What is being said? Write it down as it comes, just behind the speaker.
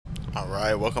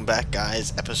Alright, welcome back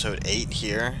guys, episode 8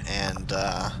 here, and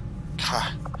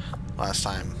last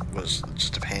time was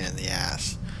just a pain in the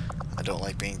ass. I don't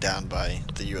like being down by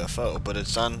the UFO, but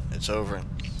it's done, it's over.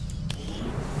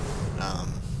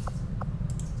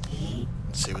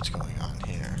 Let's see what's going on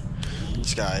here.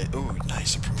 This guy, ooh,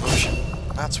 nice, a promotion.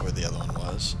 That's where the other one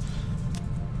was.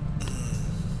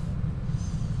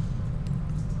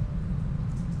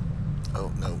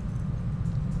 Oh, no.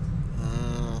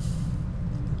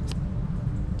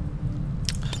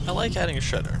 I like adding a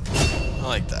shredder. I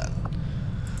like that.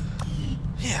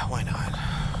 Yeah, why not?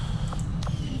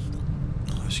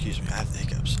 Oh, excuse me, I have the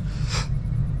hiccups.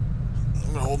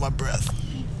 I'm gonna hold my breath.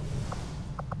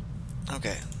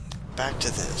 Okay, back to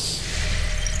this.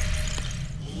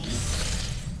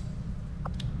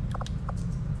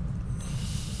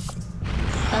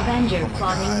 Avenger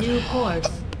plotting new course.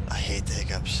 I hate the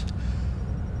hiccups.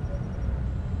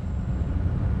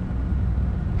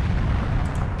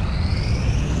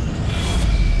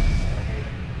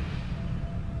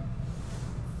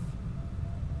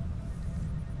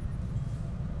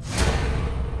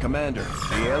 Commander,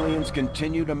 the aliens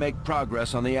continue to make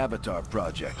progress on the Avatar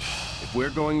project. If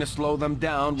we're going to slow them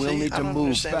down, we'll need to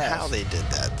move fast. I don't understand how they did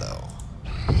that, though.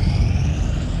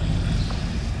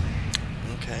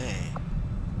 Okay.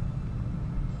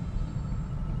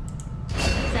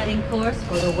 Setting course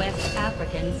for the West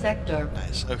African sector.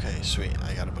 Nice. Okay, sweet.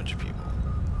 I got a bunch of people.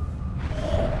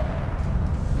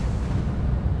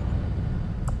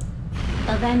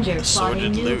 Avenger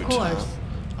plotting new loot, course. huh?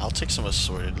 I'll take some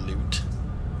assorted loot.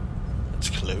 It's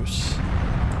close.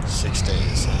 6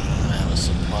 days. I have a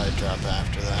supply drop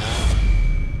after that.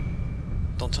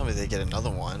 Don't tell me they get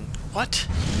another one. What?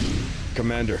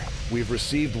 Commander, we've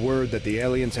received word that the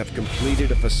aliens have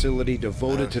completed a facility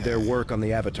devoted to their work on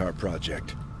the Avatar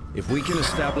project. If we can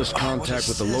establish contact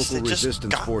with the local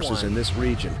resistance forces in this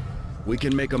region, we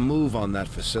can make a move on that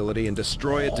facility and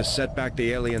destroy it to set back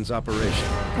the aliens' operation.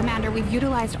 Commander, we've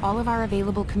utilized all of our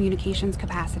available communications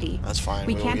capacity. That's fine.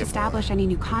 We can't establish any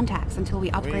new contacts until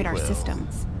we upgrade our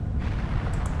systems.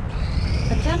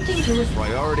 Attempting to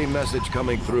Priority message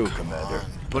coming through, Commander.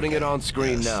 Putting it on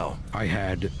screen now. I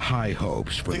had high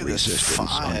hopes for the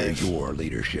resistance under your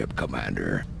leadership,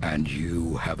 Commander, and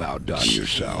you have outdone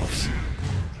yourself.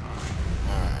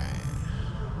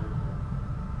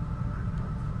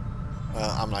 Well,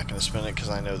 I'm not going to spin it because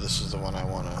I know this is the one I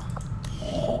want to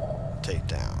take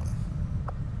down.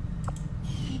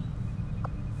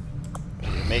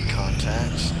 Make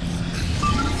contacts.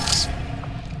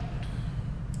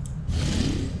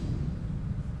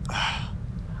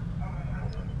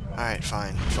 Alright,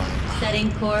 fine.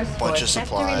 setting course Bunch for of Sector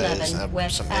supplies, 11,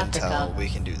 West some Africa. intel, we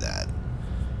can do that.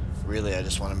 Really, I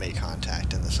just want to make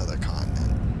contact in this other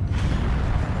continent.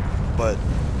 But,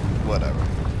 whatever.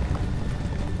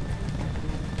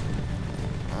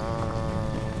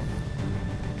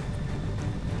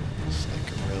 It's the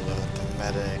gorilla, the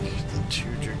medic, the 2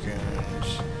 dragoons.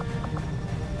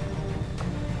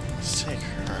 Let's take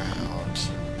her out.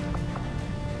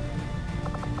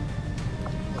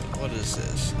 What is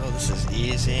this? Oh, this is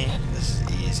easy? This is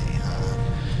easy, huh?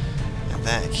 In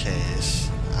that case,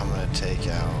 I'm gonna take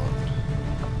out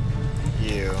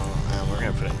you, and we're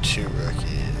gonna put in 2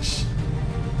 rookies.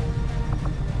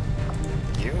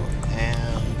 You,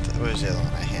 and what was the other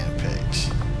one I handpicked?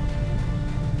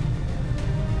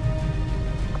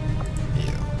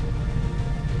 You.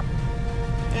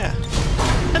 Yeah.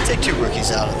 I'd take 2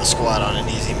 rookies out of the squad on an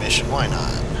easy mission, why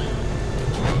not?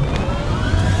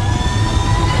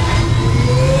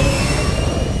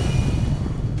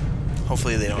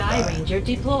 Hopefully they don't die. Sky Ranger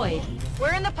deployed.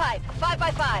 We're in the pipe.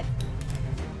 5x5.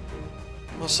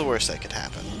 What's the worst that could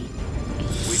happen?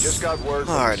 We just got word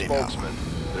from the spokesman.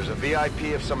 There's a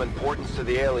VIP of some importance to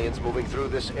the aliens moving through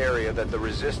this area that the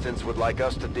Resistance would like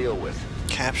us to deal with.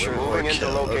 Capture We're moving or in kill.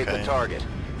 to locate Okay. the target.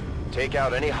 Take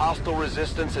out any hostile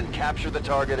resistance and capture the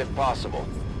target if possible.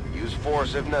 Use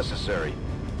force if necessary.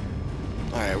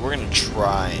 Alright, we're gonna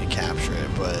try and capture it,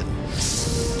 but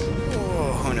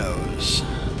who knows?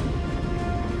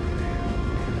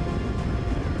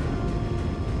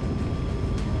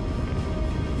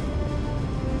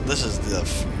 This is the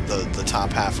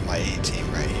top half of my A-team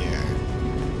right here.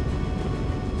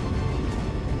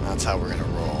 That's how we're gonna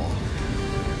roll.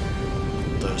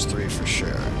 Those 3 for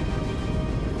sure.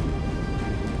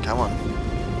 Come on.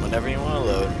 Whenever you want to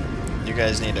load, you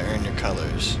guys need to earn your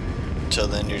colors. Until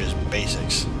then, you're just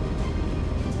basics.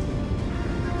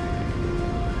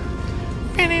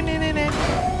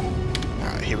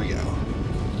 Alright, here we go.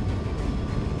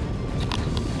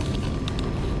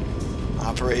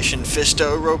 Operation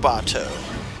Fisto Roboto.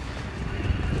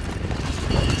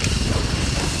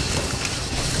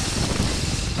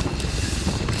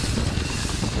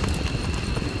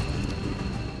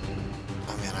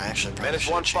 Actually, probably Menace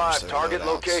should've changed 1-5, their target loadouts.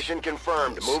 location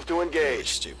confirmed. That was Move to really engage.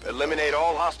 stupid. Eliminate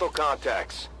all hostile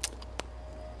contacts.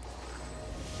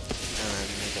 And then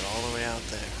make it all the way out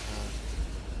there.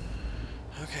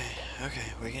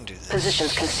 Okay, we can do this.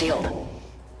 Positions concealed.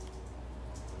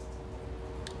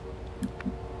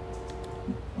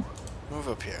 Move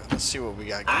up here. Let's see what we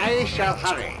got going I on shall in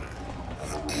this hurry. corner.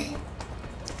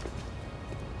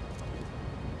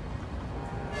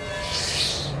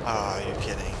 Oh, you're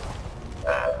kidding.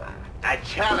 A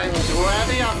challenge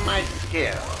worthy of my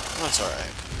skill. That's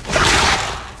alright.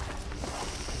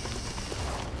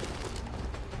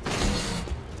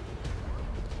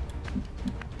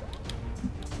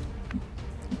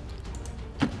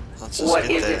 Let's just What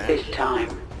get is there. it this time?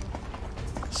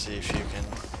 See if you can.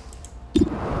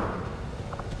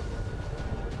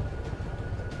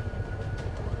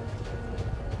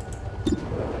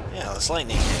 Yeah, let's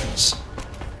lightning hands.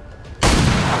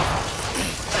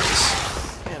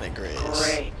 And it graze.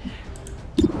 Great.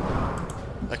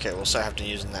 Okay, we'll start having to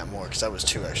using that more because that was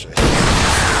 2 extra,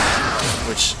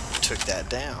 which took that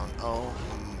down. Oh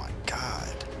my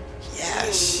god!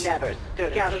 Yes. Never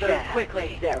stood a chance.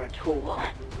 Quickly, they're a tool.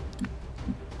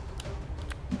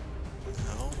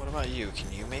 No. What about you?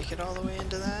 Can you make it all the way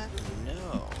into that?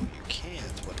 No, you can't.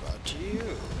 What about you?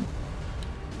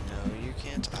 No, you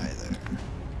can't either.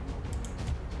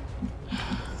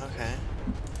 Okay.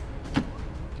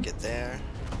 Get there.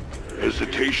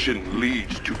 Hesitation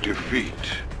leads to defeat.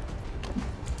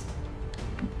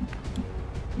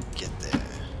 Get there.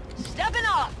 Stepping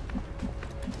off.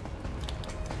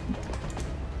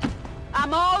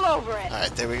 I'm all over it.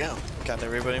 Alright, there we go. Got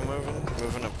everybody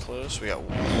moving up close. We got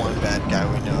one bad guy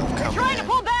we know of They're coming trying to in.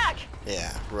 pull back.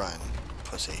 Yeah, run,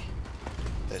 pussy.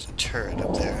 There's a turret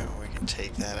up there. We can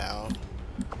take that out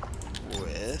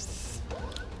with...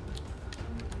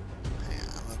 Hang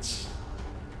on, let's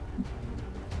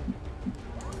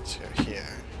go here.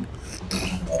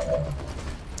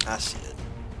 I see it.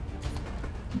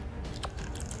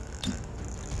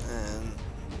 And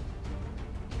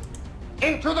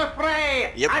Into the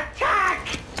fray! Yep.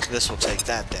 Attack! this will take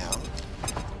that down.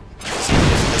 If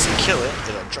it doesn't kill it,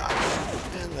 it'll drop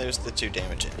it. And there's the 2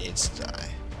 damage it needs to die.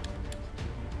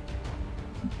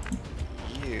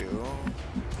 You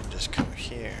just come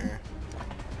here.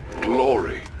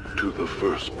 Glory to the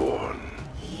firstborn.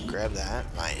 Grab that.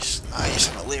 Nice. Nice.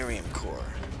 An Illyrium core.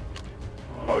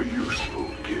 A useful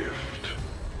gift.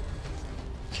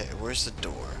 Okay, where's the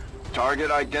door?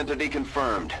 Target identity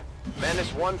confirmed. Menace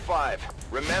 1-5.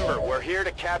 Remember, we're here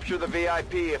to capture the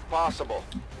VIP if possible.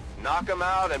 Knock them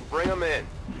out and bring them in.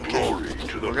 Okay. Glory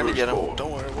to the We're gonna get him. firstborn.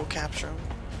 Don't worry, we'll capture him.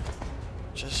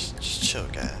 Just chill,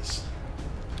 guys.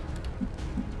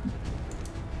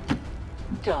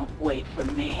 Don't wait for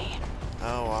me.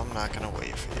 Oh, I'm not gonna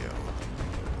wait for you.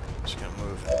 I'm just gonna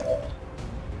move in.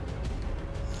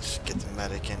 Let's get the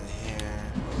medic in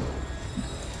here.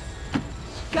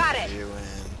 Got it. You in.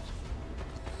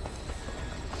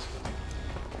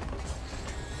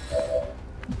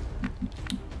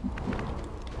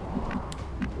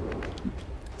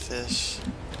 This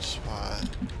spot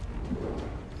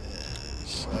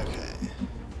is okay.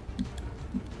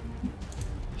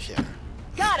 Here.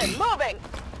 Got it. Moving.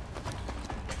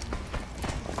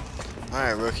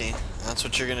 Alright, rookie. That's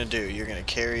what you're gonna do. You're gonna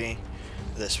carry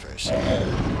this person.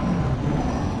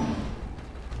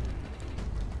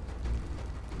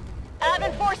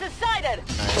 Admin forces sighted.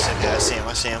 Alright, I see him.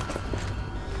 I see him.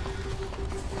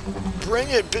 Bring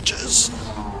it, bitches!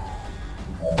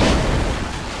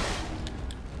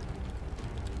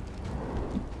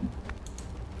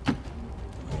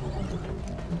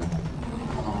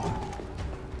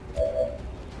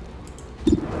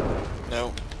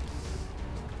 No.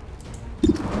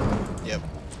 Yep.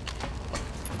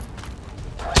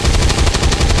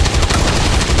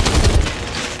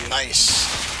 Nice.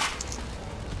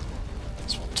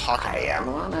 That's what I'm talking I about. am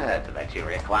honored that you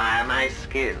require my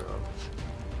skills.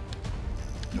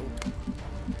 Nope.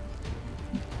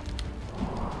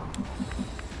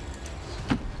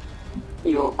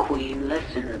 Your queen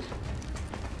listens.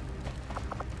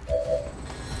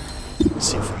 Let's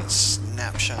see if we can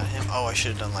snapshot him. Oh, I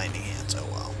should have done lightning hands. Oh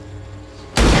well.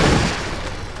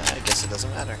 I guess it doesn't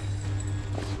matter.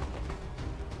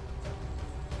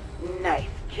 Nice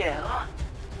kill.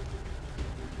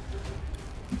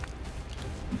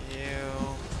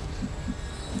 You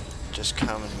just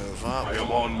come and move up. I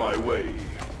am on my way.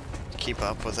 Keep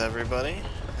up with everybody.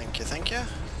 Thank you, thank you.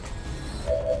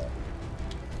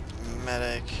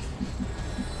 Medic.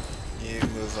 You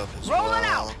move up as Rolling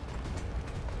well. out.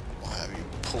 We'll have you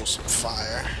pull some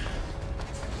fire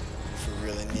if we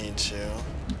really need to.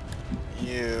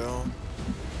 You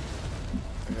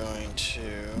We're going to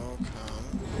come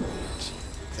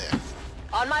right there.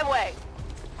 On my way.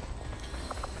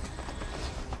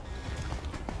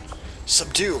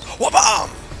 Subdue! Wabam!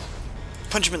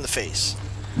 Punch him in the face.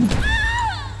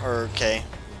 Okay.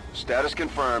 Status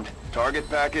confirmed. Target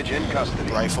package in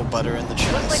custody. Rifle butter in the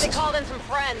chest. Looks like they called in some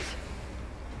friends.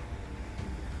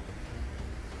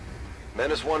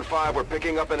 Menace 1-5, we're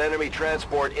picking up an enemy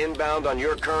transport inbound on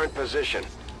your current position.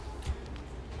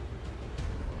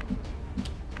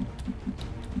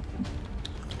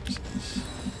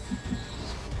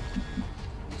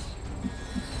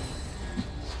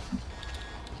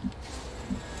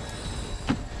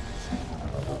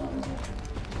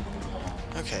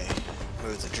 Okay,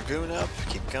 move the Dragoon up,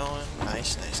 keep going.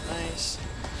 Nice, nice, nice.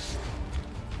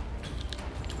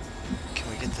 Can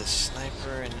we get the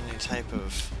sniper in any type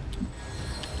of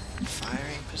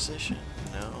firing position?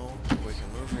 No. We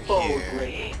can move her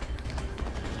here.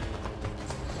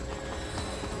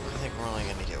 I think we're only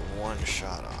gonna get one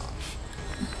shot off.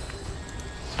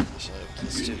 So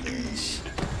let's do this.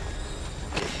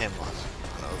 Get him on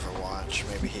Overwatch.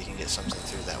 Maybe he can get something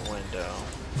through that window.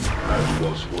 As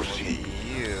was Get foreseen.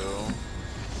 you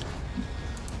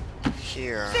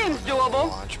here. Seems on doable.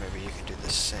 Overwatch. Maybe you can do the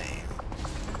same.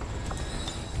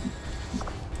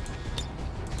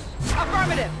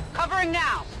 Affirmative. Covering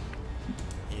now.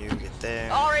 You get there.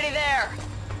 Already there.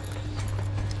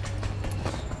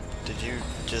 Did you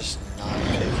just not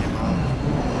pick him up?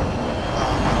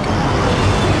 Oh my god.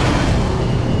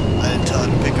 I didn't tell her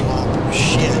to pick him up.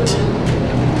 Shit.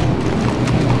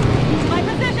 My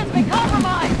position's been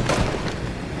compromised.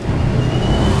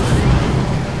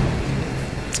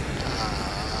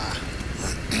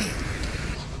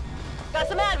 Got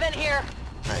some advent here.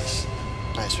 Nice.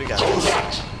 Nice, we got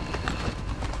this.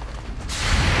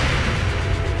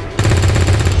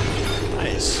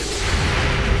 Nice.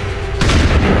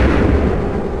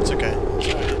 It's okay. It's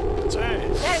alright. It's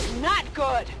alright. That's not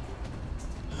good.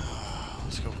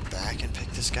 Let's go back and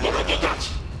pick this guy up.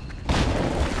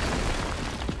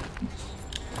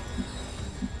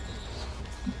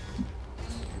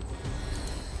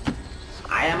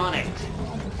 I am on it.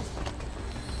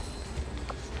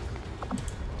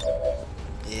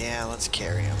 Yeah, let's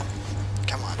carry him.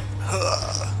 Come on.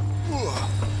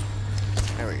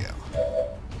 There we go.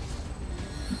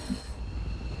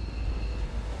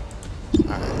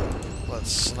 Alright,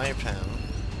 let's snipe him.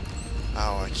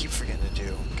 Oh, I keep forgetting to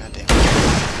do. God damn it.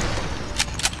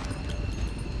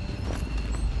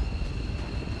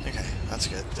 Okay, that's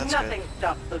good. That's Nothing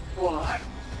stops the swarm.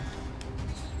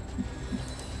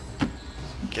 good.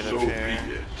 Get So up be here.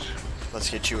 it. Let's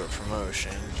get you a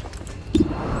promotion.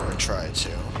 Or try to.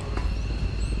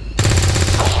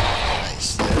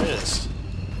 Nice, there it is.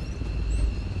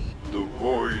 The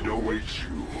void awaits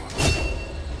you.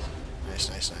 Nice,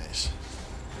 nice, nice.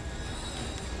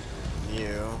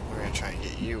 You, we're gonna try and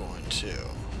get you one too.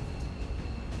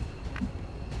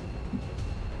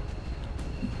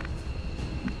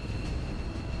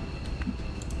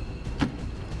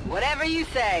 Whatever you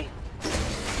say.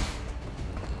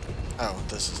 Oh,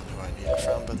 this isn't who I need it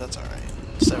from, but that's alright.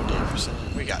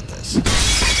 78%. We got this.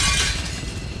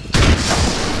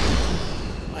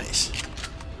 Nice.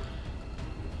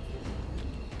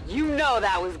 You know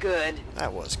that was good.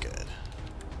 That was good.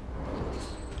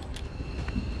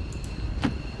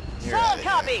 You're Solid outta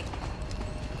copy. here.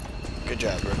 Good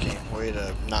job, rookie. Way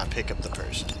to not pick up the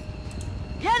person.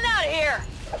 Getting out of here.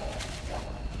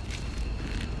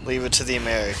 Leave it to the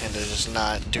American to just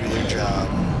not do their job.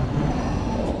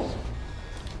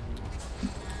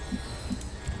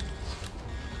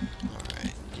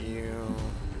 Alright, you...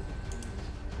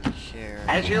 here...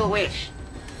 As you wish.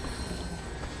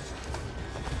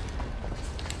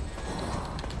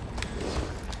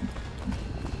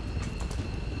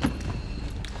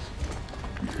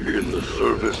 In the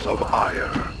service of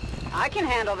W.A.R. I can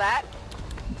handle that.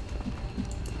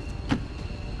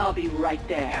 I'll be right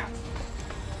there.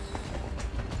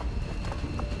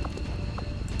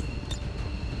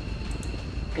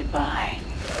 Goodbye.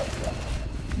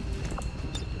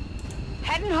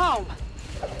 Heading home.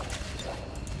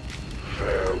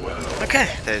 Farewell. Okay,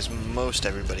 there's most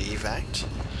everybody evac'd.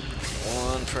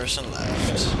 One person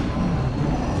left.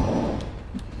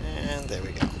 And there we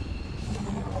go.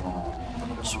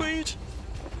 Sweet!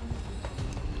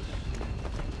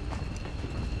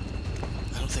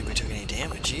 I don't think we took any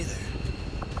damage either.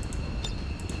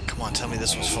 Come on, tell me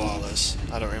this was flawless.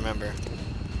 I don't remember.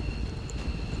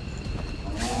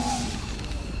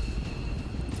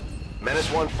 Menace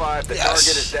 1-5, the Yes.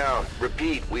 target is down.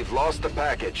 Repeat, we've lost the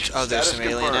package. Oh, there's Status some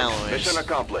alien confirmed. alloys. Mission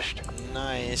accomplished.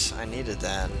 Nice, I needed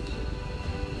that.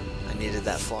 I needed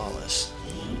that flawless.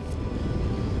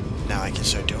 now I can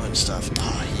start doing stuff.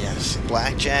 Ah, yes.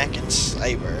 Blackjack and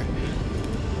Cyber.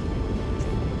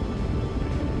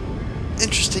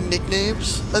 Interesting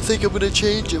nicknames. I think I'm gonna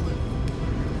change them.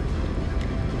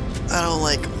 I don't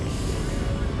like them.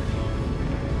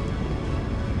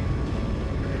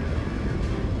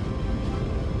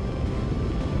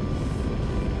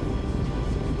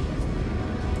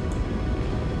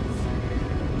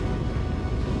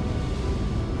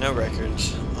 No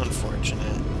records.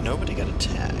 Unfortunate. Nobody got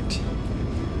attacked.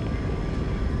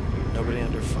 Nobody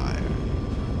under fire.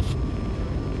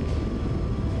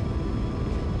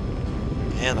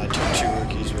 And I took 2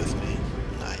 rookies with me.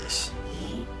 Nice.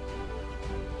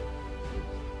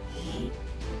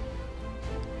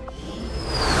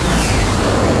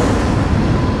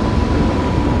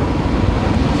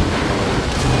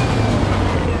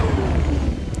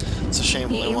 It's a shame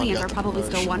The only one aliens got are the probably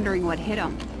still promotion. wondering what hit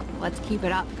them. Let's keep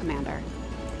it up, Commander.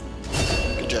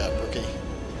 Good job, rookie.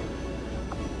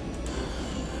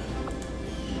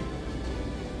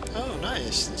 Oh,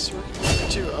 nice. This is working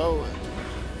too. Oh,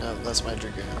 no, that's my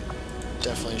Dragoon.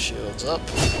 Definitely shields up.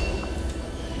 Oh,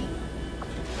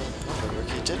 the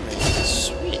rookie did make it.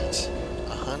 Sweet.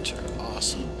 A hunter.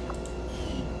 Awesome.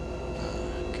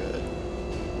 Good.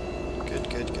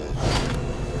 Good.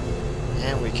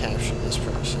 And we captured this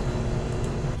person.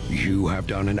 You have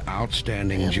done an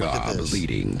outstanding And look at job this.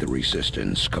 leading the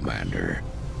Resistance, Commander.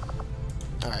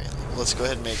 Alright, let's go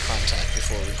ahead and make contact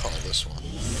before we call this one.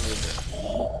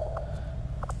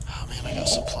 Oh man, I got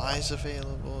supplies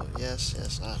available. Yes,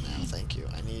 not now, thank you.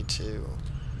 I need to...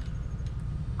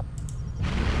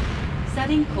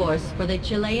 Setting course for the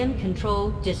Chilean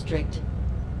Controlled District.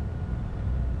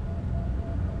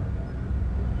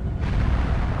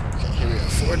 Okay, here we go,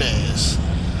 4 days.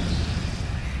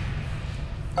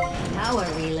 Power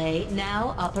relay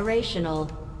now operational.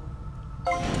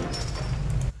 Alright,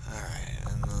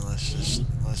 and then let's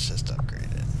just upgrade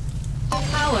it.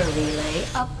 Power relay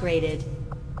upgraded.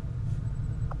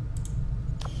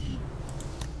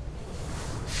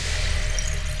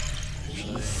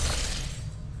 Actually...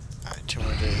 Alright, 2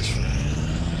 more days for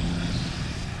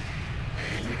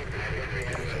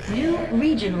me. New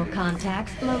regional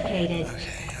contacts located.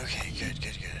 Okay, good.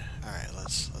 Alright,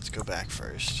 let's go back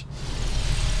first.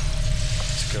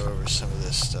 Let's go over some of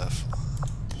this stuff.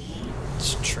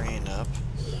 Let's train up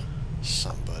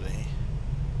somebody.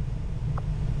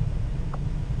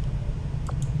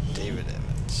 David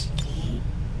Evans.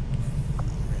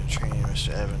 We're gonna train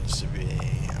Mr. Evans to be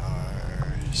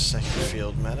our 2nd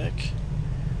field medic.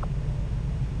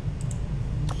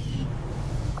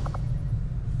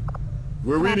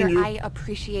 We're reading Commander, you. I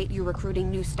appreciate you recruiting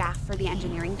new staff for the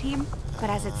engineering team, but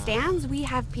as it stands, we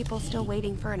have people still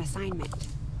waiting for an assignment.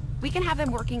 We can have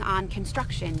them working on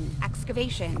construction,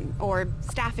 excavation, or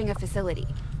staffing a facility.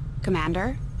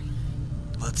 Commander?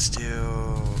 Let's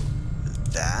do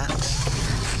that.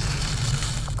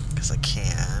 Because I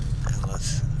can. And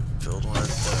let's build one of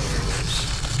those.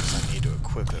 Because I need to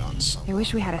equip it on I something.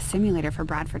 wish we had a simulator for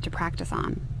Bradford to practice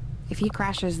on. If he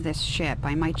crashes this ship,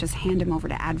 I might just hand him over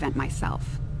to Advent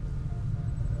myself.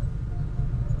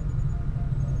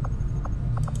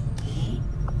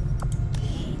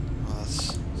 Well,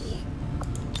 let's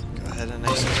go ahead and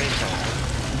excavate that.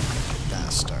 Get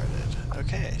that started.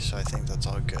 Okay, so I think that's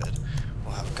all good.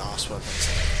 We'll have Gauss weapons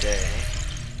in a day.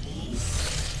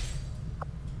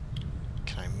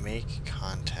 Can I make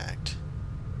contact?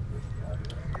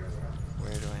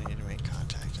 Where do I need to make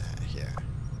contact at? Here.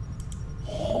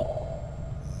 No.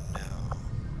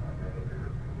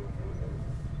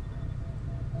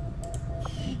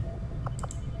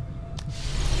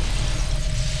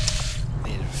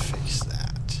 Need to fix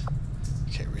that.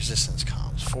 Okay, resistance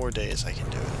comms. 4 days I can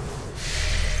do it.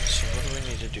 So what do we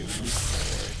need to do for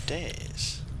 4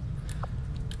 days?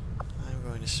 I'm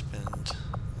going to spend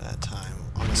that time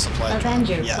on the supply drop.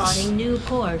 Avenger Yes. plotting new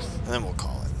course. And then we'll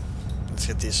call it. Let's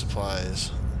get these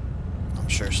supplies. I'm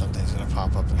sure something's gonna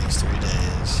pop up in these 3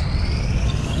 days.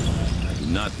 I do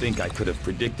not think I could have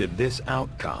predicted this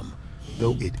outcome,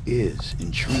 though it is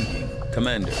intriguing.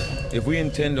 Commander, if we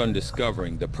intend on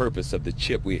discovering the purpose of the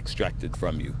chip we extracted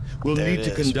from you, we'll There need it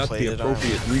to is, conduct the plated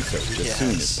appropriate armor. research as soon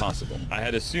as Yes. possible. I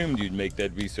had assumed you'd make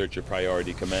that research a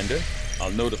priority, Commander.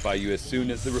 I'll notify you as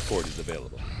soon as the report is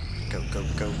available. Go,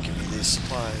 give me these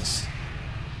supplies.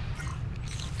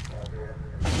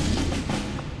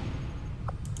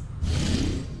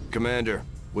 Commander,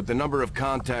 with the number of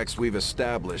contacts we've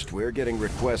established, we're getting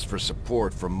requests for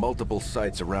support from multiple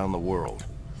sites around the world.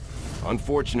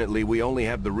 Unfortunately, we only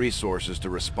have the resources to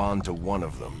respond to one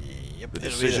of them. Yep, The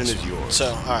it'll be decision this is one. yours.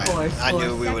 So, alright, Course I for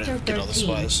knew we Sector wouldn't get all the 13,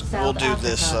 supplies. South We'll do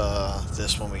this, Africa.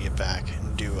 this when we get back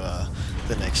and do,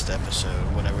 the next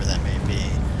episode, whatever that may be.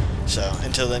 So,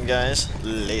 until then, guys,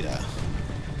 later.